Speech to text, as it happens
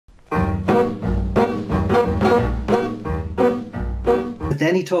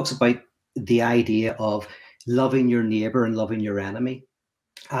then he talks about the idea of loving your neighbor and loving your enemy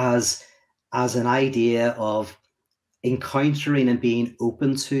as an idea of encountering and being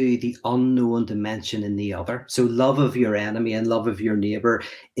open to the unknown dimension in the other. So love of your enemy and love of your neighbor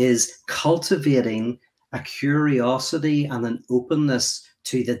is cultivating a curiosity and an openness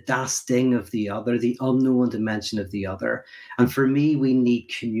to the das Ding of the other, the unknown dimension of the other. And for me, we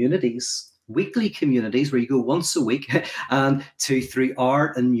need communities, weekly communities where you go once a week and through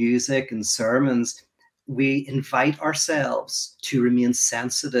art and music and sermons, we invite ourselves to remain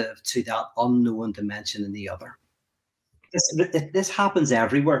sensitive to that unknown dimension in the other. This happens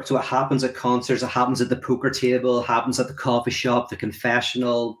everywhere. So it happens at concerts, it happens at the poker table, it happens at the coffee shop, the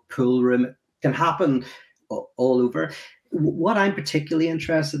confessional, pool room. It can happen all over. What I'm particularly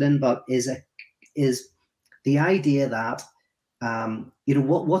interested in, but is the idea that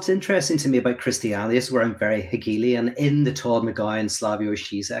what's interesting to me about Christianity, this is where I'm very Hegelian in the Todd McGowan Slavoj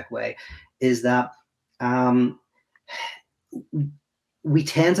Žižek way, is that we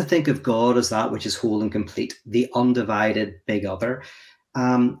tend to think of God as that which is whole and complete, the undivided big other.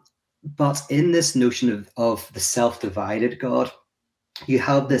 But in this notion of the self-divided God, you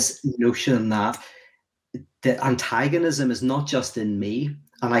have this notion that the antagonism is not just in me,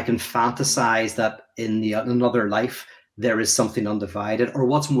 and I can fantasize that in another life there is something undivided. Or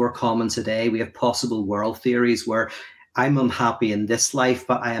what's more common today, we have possible world theories where I'm unhappy in this life,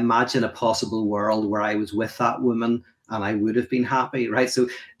 but I imagine a possible world where I was with that woman and I would have been happy, right? So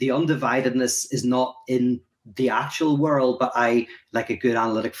the undividedness is not in the actual world, but I, like a good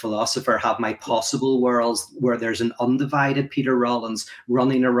analytic philosopher, have my possible worlds where there's an undivided Peter Rollins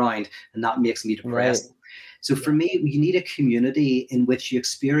running around, and that makes me depressed. Right. So for me, you need a community in which you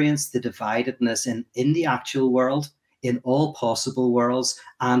experience the dividedness in the actual world, in all possible worlds,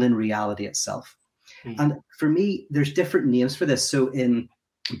 and in reality itself. And for me, there's different names for this. So in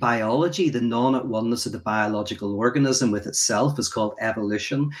biology, the non-at-oneness of the biological organism with itself is called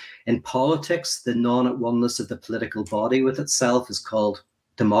evolution. In politics, the non-at-oneness of the political body with itself is called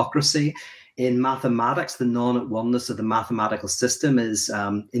democracy. In mathematics, the non-at-oneness of the mathematical system is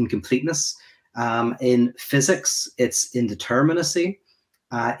incompleteness. In physics, it's indeterminacy.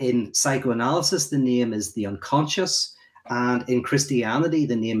 In psychoanalysis, the name is the unconscious. And in Christianity,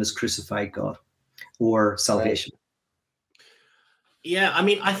 the name is crucified God or salvation. Yeah, I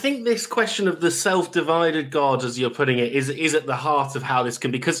mean, I think this question of the self-divided God, as you're putting it, is at the heart of how this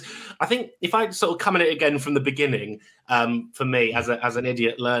can be. Because I think if I sort of come at it again from the beginning, for me as an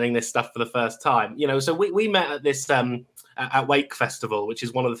idiot learning this stuff for the first time, so we met at this at Wake Festival, which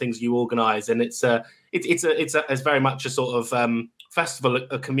is one of the things you organise, and it's very much a sort of festival,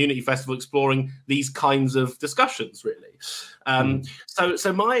 a community festival exploring these kinds of discussions, really.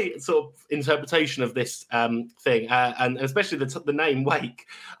 So my sort of interpretation of this thing, and especially the name Wake,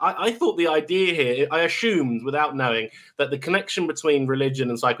 I thought the idea here, I assumed without knowing that the connection between religion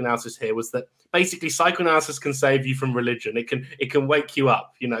and psychoanalysis here was that basically psychoanalysis can save you from religion. It can wake you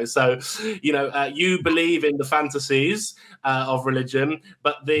up, So, you believe in the fantasies of religion,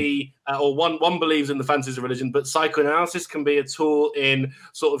 but or one believes in the fantasies of religion, but psychoanalysis can be a tool in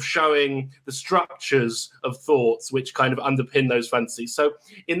sort of showing the structures of thoughts which kind of underpin those fantasies. So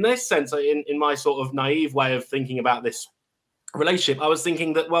in this sense, in my sort of naive way of thinking about this relationship, I was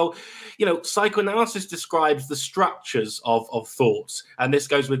thinking that, well, psychoanalysis describes the structures of thoughts. And this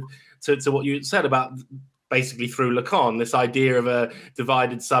goes to what you said about basically through Lacan, this idea of a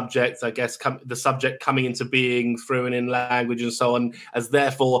divided subject, I guess, the subject coming into being through and in language and so on, as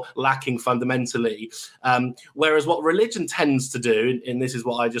therefore lacking fundamentally. Whereas what religion tends to do, and this is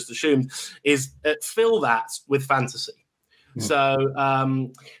what I just assumed, is fill that with fantasy. So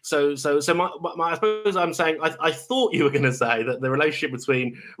I suppose I'm saying, I thought you were going to say that the relationship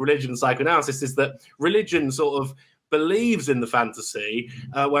between religion and psychoanalysis is that religion sort of believes in the fantasy,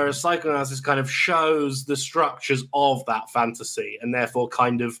 whereas psychoanalysis kind of shows the structures of that fantasy and therefore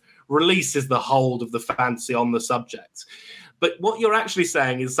kind of releases the hold of the fantasy on the subject. But what you're actually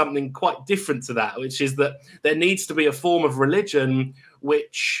saying is something quite different to that, which is that there needs to be a form of religion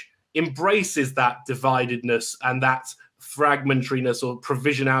which embraces that dividedness and that fragmentariness or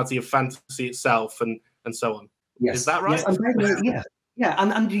provisionality of fantasy itself and so on. Yes. Is that right? Yes, yeah.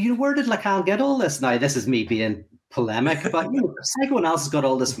 And where did Lacan get all this? Now, this is me being polemic, but psychoanalysis got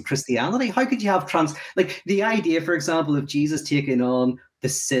all this from Christianity. How could you have the idea, for example, of Jesus taking on the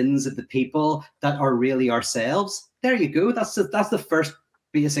sins of the people that are really ourselves? There you go. That's the first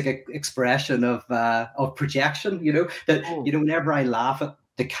basic expression of projection. Whenever I laugh at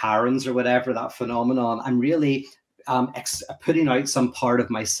the Karens or whatever, that phenomenon, I'm really putting out some part of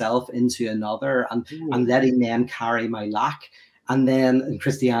myself into another and letting them carry my lack. And then in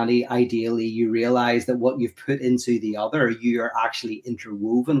Christianity, ideally, you realize that what you've put into the other, you are actually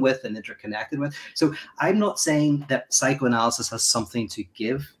interwoven with and interconnected with. So I'm not saying that psychoanalysis has something to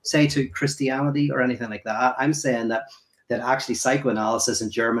give, say, to Christianity or anything like that. I'm saying that actually psychoanalysis and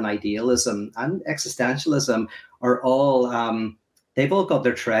German idealism and existentialism are all, they've all got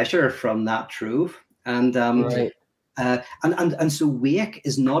their treasure from that trove. And Right. and so wake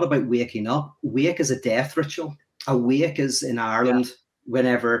is not about waking up. Wake is a death ritual. A wake is in Ireland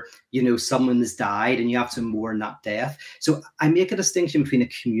whenever, you know, someone has died and you have to mourn that death. So I make a distinction between a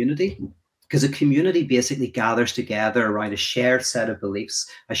community, because a community basically gathers together around a shared set of beliefs,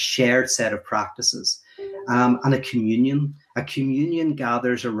 a shared set of practices, and a communion. A communion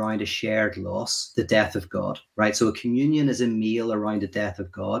gathers around a shared loss, the death of God, right? So a communion is a meal around the death of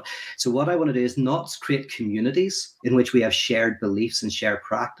God. So what I want to do is not create communities in which we have shared beliefs and shared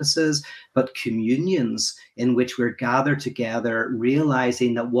practices, but communions in which we're gathered together,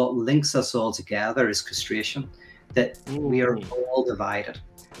 realizing that what links us all together is castration, that we are all divided.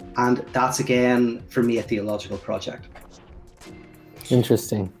 And that's, again, for me, a theological project.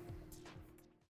 Interesting.